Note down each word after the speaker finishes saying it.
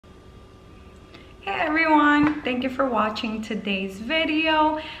Hey everyone, thank you for watching today's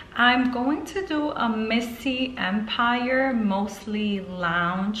video. I'm going to do a Missy Empire mostly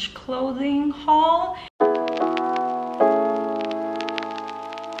lounge clothing haul.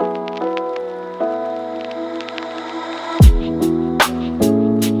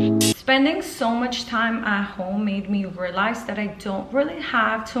 Spending so much time at home made me realize that I don't really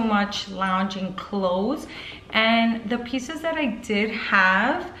have too much lounging clothes, and the pieces that I did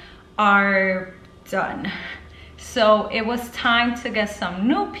have are done. So it was time to get some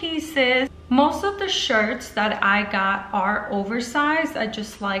new pieces. Most of the shirts that I got are oversized. I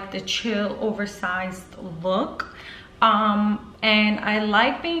just like the chill oversized look. And I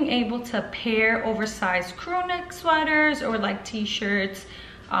like being able to pair oversized crew neck sweaters or like t-shirts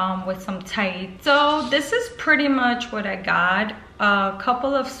with some tights. So this is pretty much what I got. A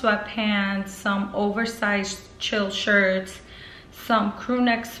couple of sweatpants, some oversized chill shirts, some crew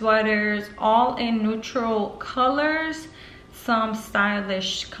neck sweaters, all in neutral colors, some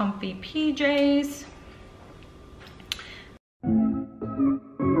stylish comfy PJs.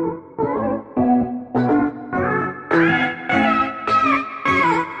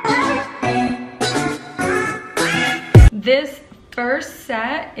 This first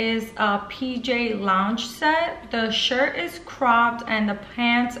set is a PJ lounge set. The shirt is cropped and the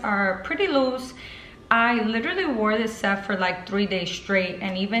pants are pretty loose. I literally wore this set for like 3 days straight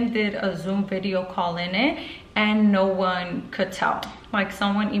and even did a Zoom video call in it, and no one could tell. Like,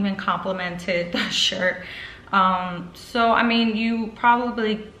 someone even complimented the shirt. So I mean, you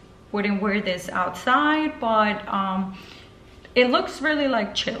probably wouldn't wear this outside, but it looks really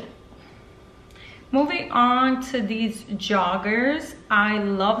like chill. Moving on to these joggers. I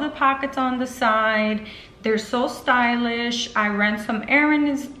love the pockets on the side. They're so stylish. I ran some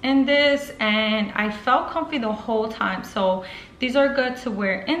errands in this and I felt comfy the whole time. So these are good to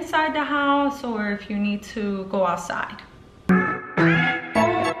wear inside the house or if you need to go outside.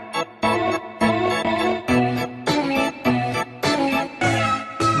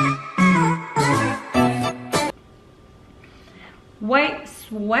 White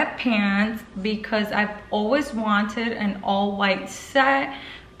sweatpants, because I've always wanted an all white set,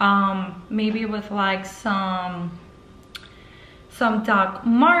 maybe with like some Doc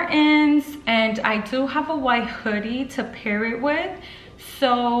Martens, and I do have a white hoodie to pair it with,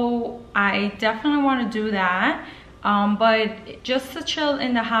 so I definitely want to do that. But just to chill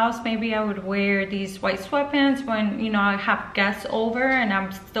in the house, maybe I would wear these white sweatpants when, you know, I have guests over and I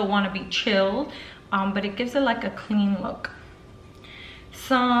still want to be chilled, but it gives it like a clean look.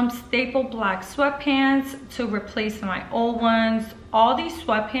 Some staple black sweatpants to replace my old ones. All these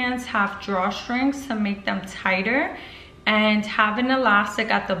sweatpants have drawstrings to make them tighter and have an elastic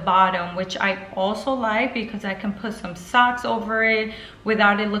at the bottom, which I also like because I can put some socks over it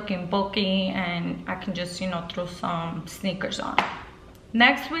without it looking bulky, and I can just, you know, throw some sneakers on.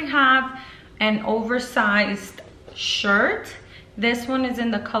 Next we have an oversized shirt. This one is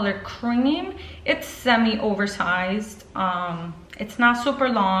in the color cream. It's semi-oversized. It's not super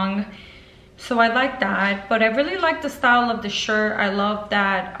long, so I like that, but I really like the style of the shirt. I love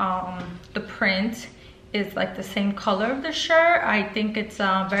that the print is like the same color of the shirt. I think it's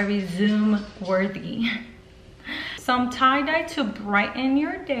very Zoom worthy. Some tie-dye to brighten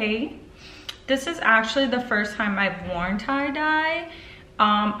your day. This is actually the first time I've worn tie-dye.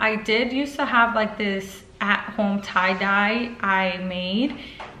 I did used to have like this at-home tie-dye I made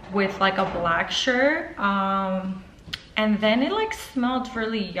with like a black shirt, and then it like smelled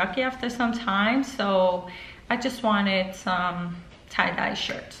really yucky after some time, so I just wanted some tie-dye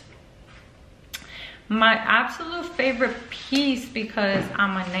shirts. My absolute favorite piece, because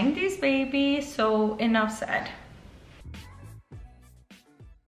I'm a 90s baby, so enough said.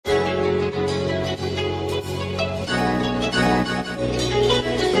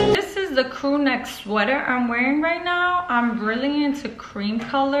 This is the crew neck sweater I'm wearing right now. I'm really into cream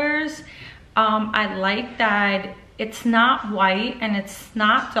colors. I like that it's not white and it's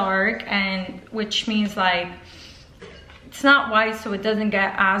not dark, and which means like it's not white so it doesn't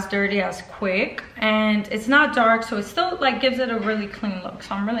get as dirty as quick, and it's not dark so it still like gives it a really clean look.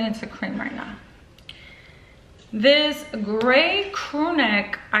 So I'm really into cream right now. This gray crew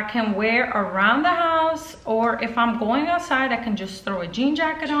neck I can wear around the house, or if I'm going outside I can just throw a jean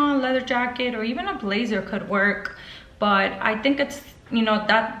jacket on, leather jacket, or even a blazer could work. But I think it's, you know,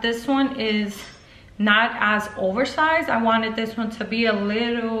 that this one is not as oversized. I wanted this one to be a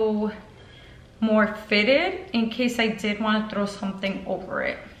little more fitted in case I did want to throw something over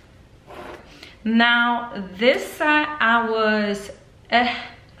it. Now this set I was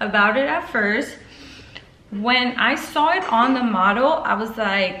about it at first, When I saw it on the model, I was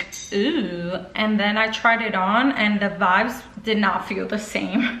like, ooh, and then I tried it on and the vibes did not feel the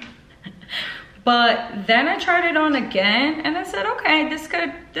same. But then I tried it on again and I said, okay, this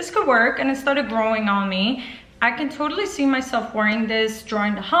could work, and it started growing on me. I can totally see myself wearing this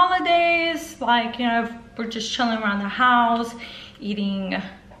during the holidays, like, you know, if we're just chilling around the house, eating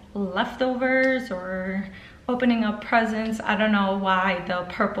leftovers or opening up presents. I don't know why the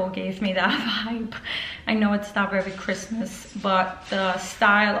purple gave me that vibe. I know it's not very Christmas, but the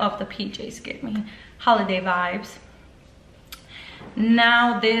style of the PJs gave me holiday vibes.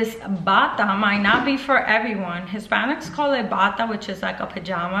 Now this bata might not be for everyone. Hispanics call it bata, which is like a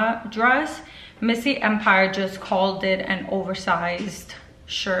pajama dress. Missy Empire just called it an oversized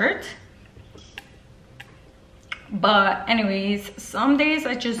shirt. But anyways, some days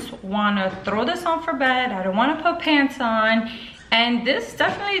I just want to throw this on for bed. I don't want to put pants on, and this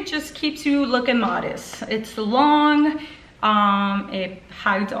definitely just keeps you looking modest. It's long, it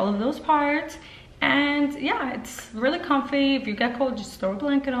hides all of those parts, and yeah, it's really comfy. If you get cold, just throw a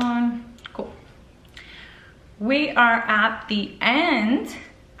blanket on. Cool. We are at the end.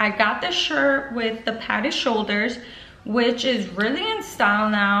 I got the shirt with the padded shoulders, which is really in style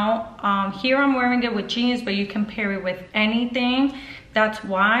now. Here I'm wearing it with jeans, but you can pair it with anything. That's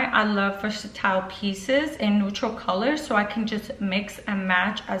why I love versatile pieces in neutral colors, so I can just mix and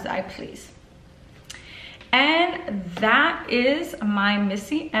match as I please. And that is my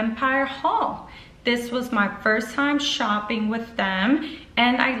Missy Empire haul. This was my first time shopping with them,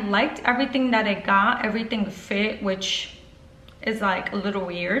 and I liked everything that I got. Everything fit, which is like a little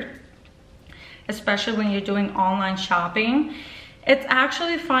weird, especially when you're doing online shopping. It's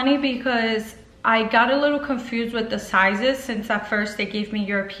actually funny because I got a little confused with the sizes, since at first they gave me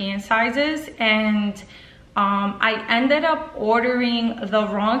European sizes, and I ended up ordering the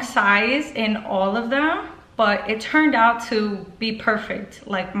wrong size in all of them, but it turned out to be perfect,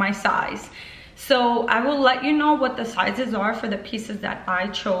 like my size. So I will let you know what the sizes are for the pieces that I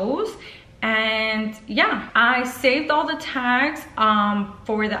chose. And yeah, I saved all the tags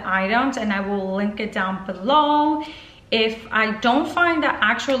for the items, and I will link it down below. If I don't find the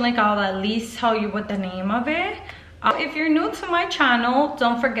actual link, I'll at least tell you what the name of it. If you're new to my channel,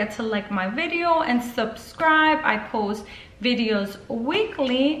 don't forget to like my video and subscribe. I post videos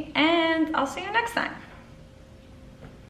weekly, and I'll see you next time.